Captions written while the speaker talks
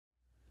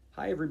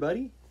Hi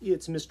everybody,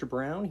 it's Mr.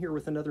 Brown here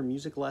with another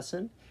music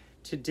lesson.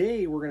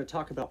 Today we're going to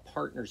talk about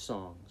partner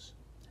songs.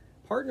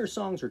 Partner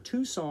songs are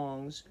two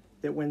songs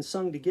that when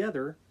sung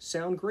together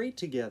sound great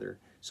together.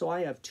 So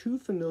I have two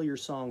familiar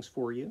songs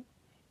for you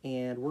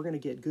and we're going to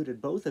get good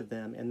at both of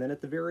them, and then at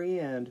the very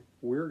end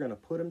we're going to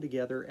put them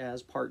together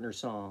as partner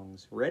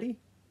songs. Ready?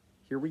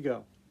 Here we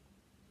go.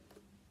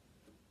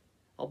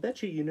 I'll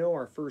bet you know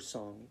our first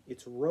song.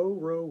 It's Row,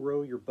 Row,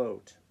 Row Your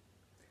Boat.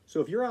 So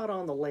if you're out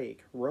on the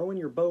lake rowing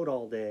your boat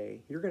all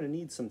day, you're going to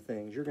need some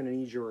things. You're going to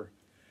need your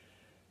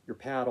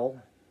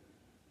paddle.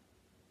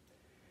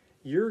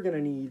 You're going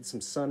to need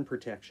some sun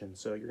protection.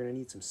 So you're going to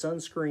need some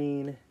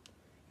sunscreen.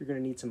 You're going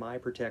to need some eye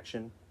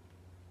protection.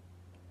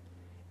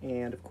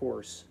 And of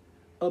course,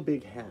 a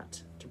big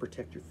hat to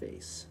protect your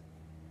face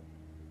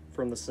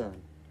from the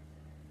sun.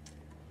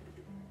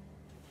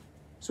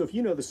 So if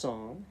you know the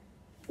song,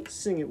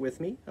 sing it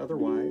with me.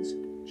 Otherwise,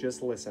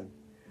 just listen.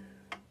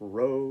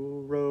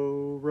 Row,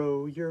 row,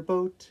 row your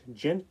boat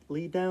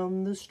gently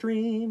down the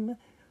stream.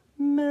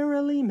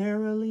 Merrily,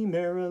 merrily,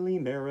 merrily,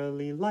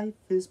 merrily, life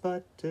is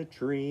but a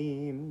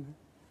dream.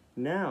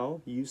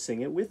 Now you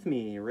sing it with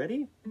me.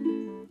 Ready?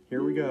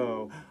 Here we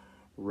go.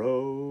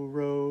 Row,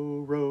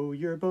 row, row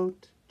your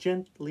boat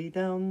gently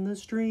down the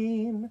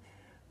stream.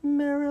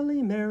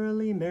 Merrily,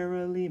 merrily,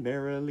 merrily,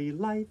 merrily,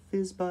 life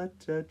is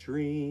but a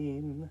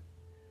dream.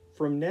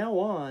 From now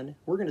on,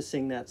 we're going to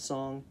sing that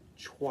song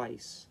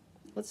twice.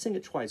 Let's sing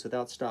it twice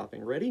without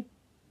stopping. Ready?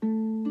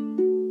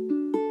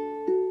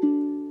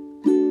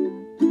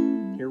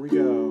 Here we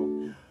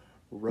go.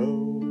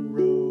 Row,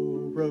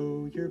 row,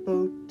 row your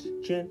boat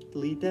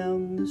gently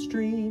down the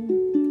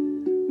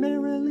stream.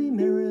 Merrily,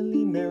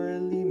 merrily,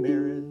 merrily,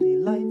 merrily,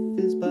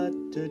 life is but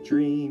a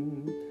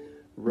dream.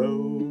 Row,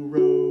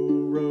 row,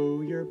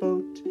 row your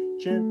boat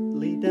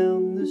gently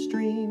down the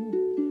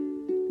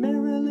stream.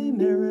 Merrily,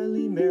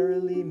 merrily,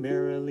 merrily,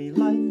 merrily,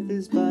 life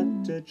is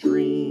but a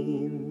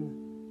dream.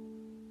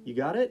 You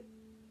got it?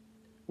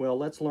 Well,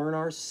 let's learn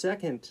our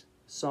second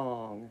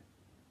song.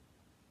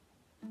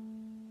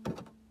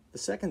 The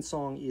second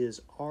song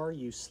is Are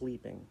You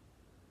Sleeping?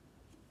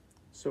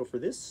 So for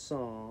this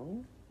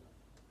song,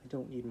 I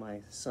don't need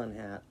my sun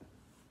hat.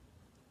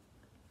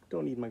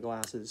 Don't need my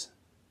glasses.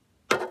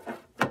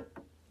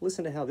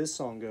 Listen to how this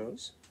song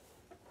goes.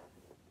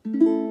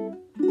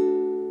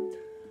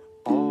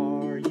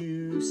 Are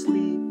you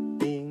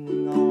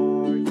sleeping?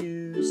 Are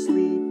you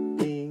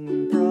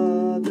sleeping,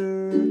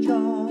 Brother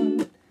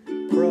John?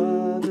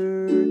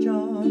 Brother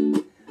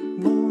John,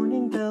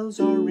 morning bells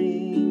are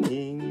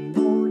ringing,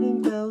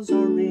 morning bells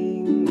are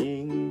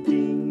ringing,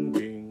 ding,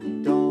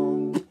 ding,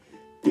 dong,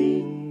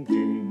 ding,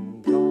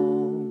 ding,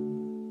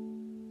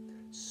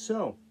 dong.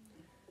 So,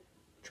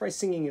 try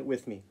singing it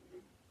with me.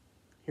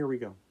 Here we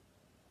go.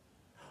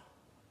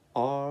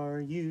 Are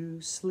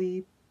you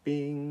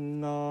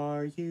sleeping?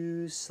 Are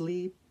you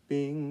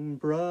sleeping,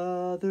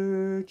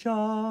 Brother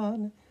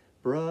John?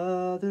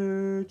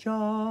 Brother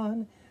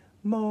John,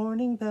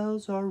 morning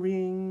bells are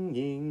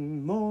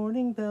ringing,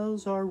 morning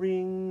bells are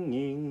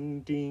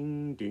ringing,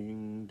 ding,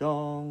 ding,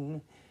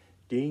 dong,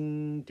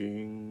 ding,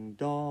 ding,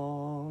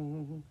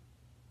 dong.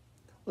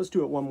 Let's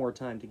do it one more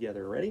time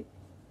together. Ready?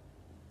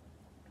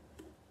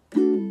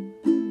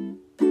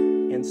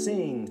 And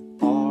sing.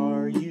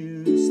 Are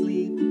you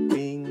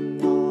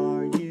sleeping?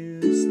 Are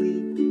you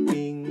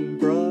sleeping,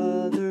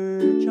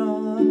 Brother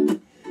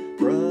John?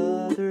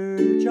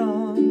 Brother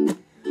John,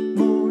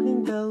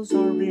 morning bells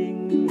are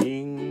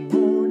ringing,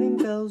 morning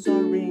bells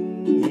are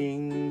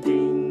ringing,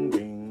 ding,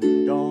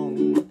 ding,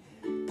 dong,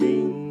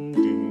 ding,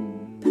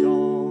 ding,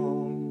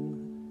 dong.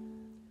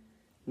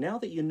 Now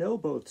that you know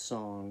both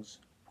songs,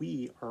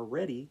 we are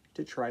ready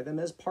to try them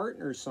as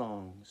partner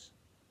songs.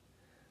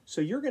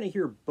 So you're going to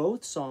hear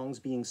both songs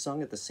being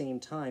sung at the same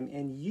time,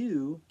 and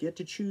you get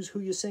to choose who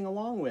you sing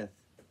along with.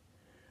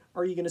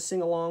 Are you going to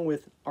sing along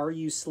with Are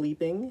You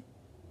Sleeping?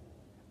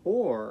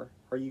 Or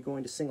are you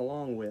going to sing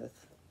along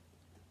with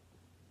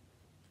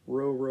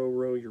Row, Row,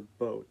 Row Your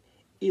Boat?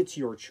 It's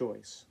your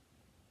choice.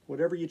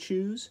 Whatever you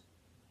choose,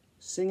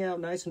 sing out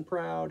nice and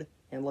proud,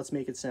 and let's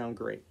make it sound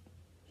great.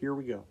 Here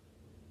we go.